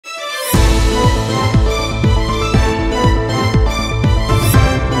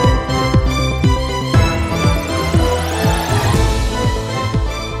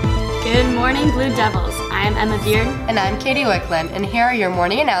Devils. I am Emma Beard. And I'm Katie Wickland, and here are your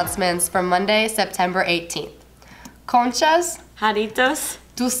morning announcements for Monday, September 18th. Conchas, Jarritos,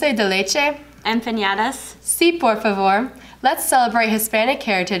 dulce de leche, empanadas. Sí, por favor. Let's celebrate Hispanic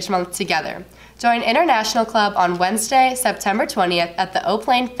Heritage Month together. Join International Club on Wednesday, September 20th at the Oak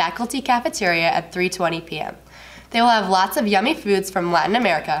Lane Faculty Cafeteria at 3:20 p.m. They will have lots of yummy foods from Latin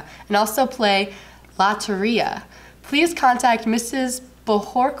America and also play Loteria. Please contact Mrs.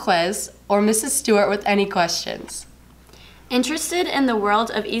 Bojorquez or Mrs. Stewart with any questions. Interested in the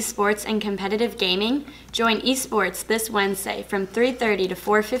world of esports and competitive gaming? Join esports this Wednesday from 3:30 to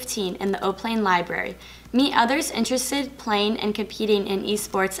 4:15 in the Oak Lane Library. Meet others interested playing and competing in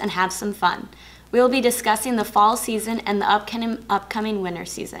esports and have some fun. We will be discussing the fall season and the upcoming winter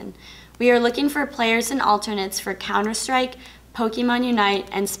season. We are looking for players and alternates for Counter-Strike, Pokemon Unite,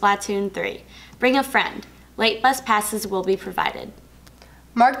 and Splatoon 3. Bring a friend. Late bus passes will be provided.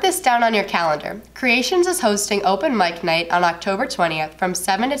 Mark this down on your calendar. Creations is hosting Open Mic Night on October 20th from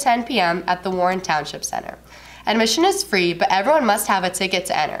 7 to 10 p.m. at the Warren Township Center. Admission is free, but everyone must have a ticket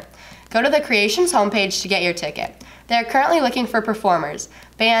to enter. Go to the Creations homepage to get your ticket. They are currently looking for performers,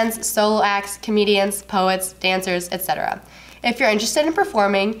 bands, solo acts, comedians, poets, dancers, etc. If you're interested in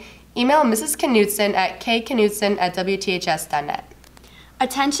performing, email Mrs. Knudsen atkknudsen@wths.net.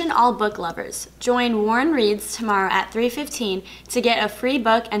 Attention all book lovers. Join Warren Reads tomorrow at 3:15 to get a free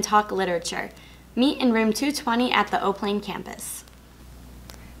book and talk literature. Meet in room 220 at the Oak Lane campus.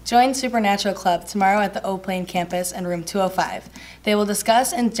 Join Supernatural Club tomorrow at the Oak Lane campus in room 205. They will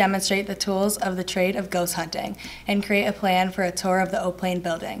discuss and demonstrate the tools of the trade of ghost hunting and create a plan for a tour of the Oak Lane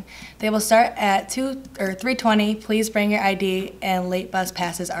building. They will start at 3:20. Please bring your ID and late bus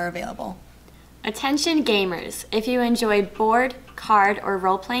passes are available. Attention gamers. If you enjoy board, card, or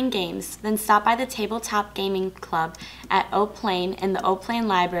role-playing games, then stop by the Tabletop Gaming Club at Oak Lane in the Oak Lane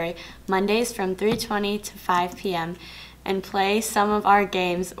Library Mondays from 3:20 to 5 p.m. and play some of our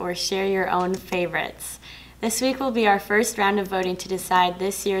games or share your own favorites. This week will be our first round of voting to decide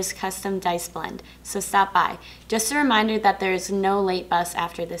this year's custom dice blend, so stop by. Just a reminder that there is no late bus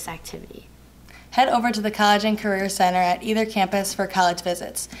after this activity. Head over to the College and Career Center at either campus for college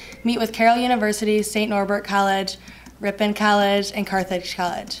visits. Meet with Carroll University, St. Norbert College, Ripon College, and Carthage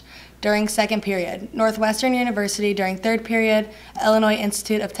College during second period, Northwestern University during third period, Illinois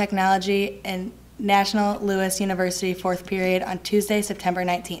Institute of Technology, and National Louis University fourth period on Tuesday, September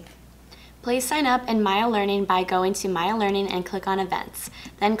 19th. Please sign up in Maya Learning by going to Maya Learning and click on Events.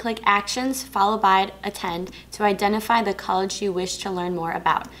 Then click Actions, followed by Attend to identify the college you wish to learn more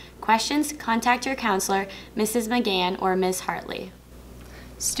about. Questions? Contact your counselor, Mrs. McGann or Ms. Hartley.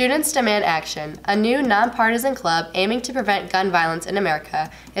 Students Demand Action, a new nonpartisan club aiming to prevent gun violence in America,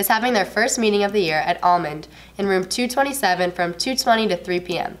 is having their first meeting of the year at Almond in room 227 from 2:20 to 3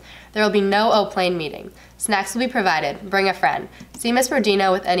 p.m. There will be no Oak Lane meeting. Snacks will be provided. Bring a friend. See Ms.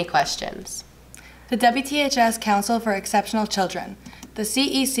 Berdino with any questions. The WTHS Council for Exceptional Children. The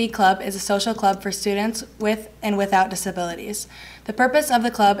CEC Club is a social club for students with and without disabilities. The purpose of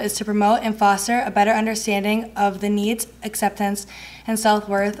the club is to promote and foster a better understanding of the needs, acceptance, and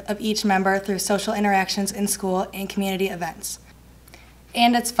self-worth of each member through social interactions in school and community events.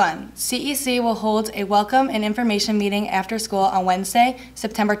 And it's fun. CEC will hold a welcome and information meeting after school on Wednesday,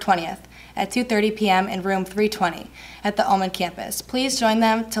 September 20th at 2:30 p.m. in room 320 at the Almond campus. Please join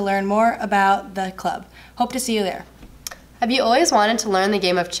them to learn more about the club. Hope to see you there. Have you always wanted to learn the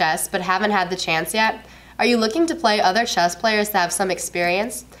game of chess but haven't had the chance yet? Are you looking to play other chess players that have some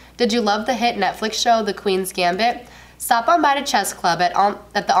experience? Did you love the hit Netflix show The Queen's Gambit? Stop on by to Chess Club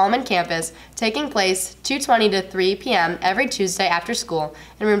at the Almond campus, taking place 2:20 to 3 p.m. every Tuesday after school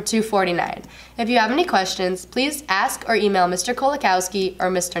in room 249. If you have any questions, please ask or email Mr. Kolakowski or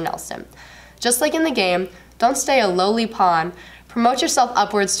Mr. Nelson. Just like in the game, don't stay a lowly pawn. Promote yourself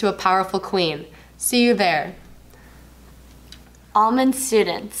upwards to a powerful queen. See you there. Almond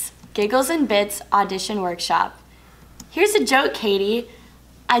students, Giggles and Bits audition workshop. Here's a joke, Katie.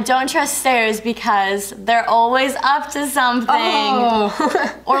 I don't trust stairs because they're always up to something. Oh.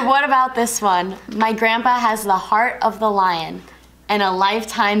 Or what about this one? My grandpa has the heart of the lion and a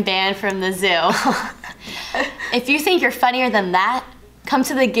lifetime ban from the zoo. If you think you're funnier than that, come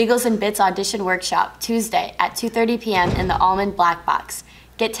to the Giggles and Bits audition workshop Tuesday at 2:30 p.m. in the Almond Black Box.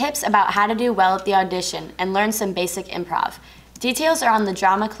 Get tips about how to do well at the audition and learn some basic improv. Details are on the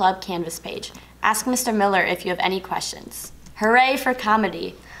Drama Club Canvas page. Ask Mr. Miller if you have any questions. Hooray for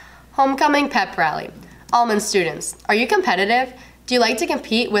comedy. Homecoming Pep Rally. Almond students, are you competitive? Do you like to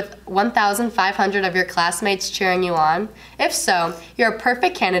compete with 1,500 of your classmates cheering you on? If so, you're a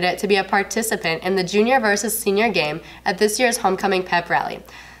perfect candidate to be a participant in the junior versus senior game at this year's Homecoming Pep Rally.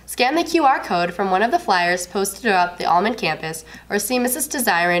 Scan the QR code from one of the flyers posted throughout the Almond campus or see Mrs.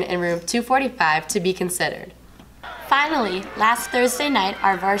 Desirin in room 245 to be considered. Finally, last Thursday night,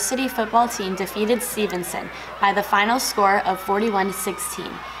 our varsity football team defeated Stevenson by the final score of 41-16.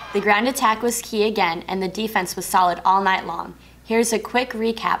 The ground attack was key again, and the defense was solid all night long. Here's a quick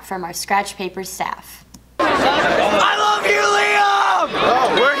recap from our Scratch Paper staff. I love you,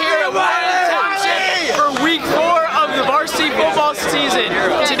 Liam! We're here at Wyland Township for week 4 of the varsity football season.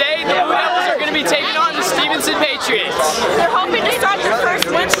 Today, the Blue Devils are going to be taking on the Stevenson Patriots. They're hoping to start their first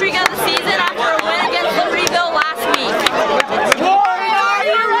win streak of the season after a win against Louisville last week. Are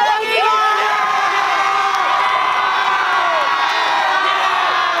you ready?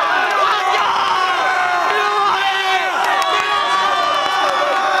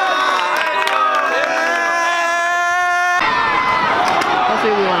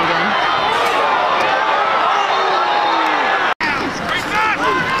 Hopefully we won again.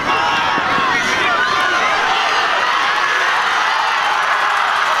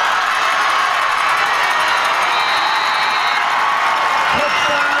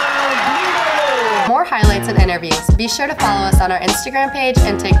 More highlights and interviews. Be sure to follow us on our Instagram page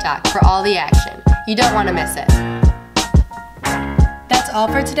and TikTok for all the action. You don't want to miss it. That's all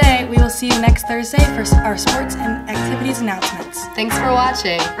for today. We will see you next Thursday for our sports and activities announcements. Thanks for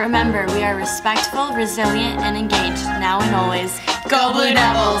watching. Remember, we are respectful, resilient, and engaged, now and always. Go Blue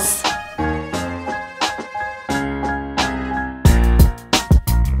Devils!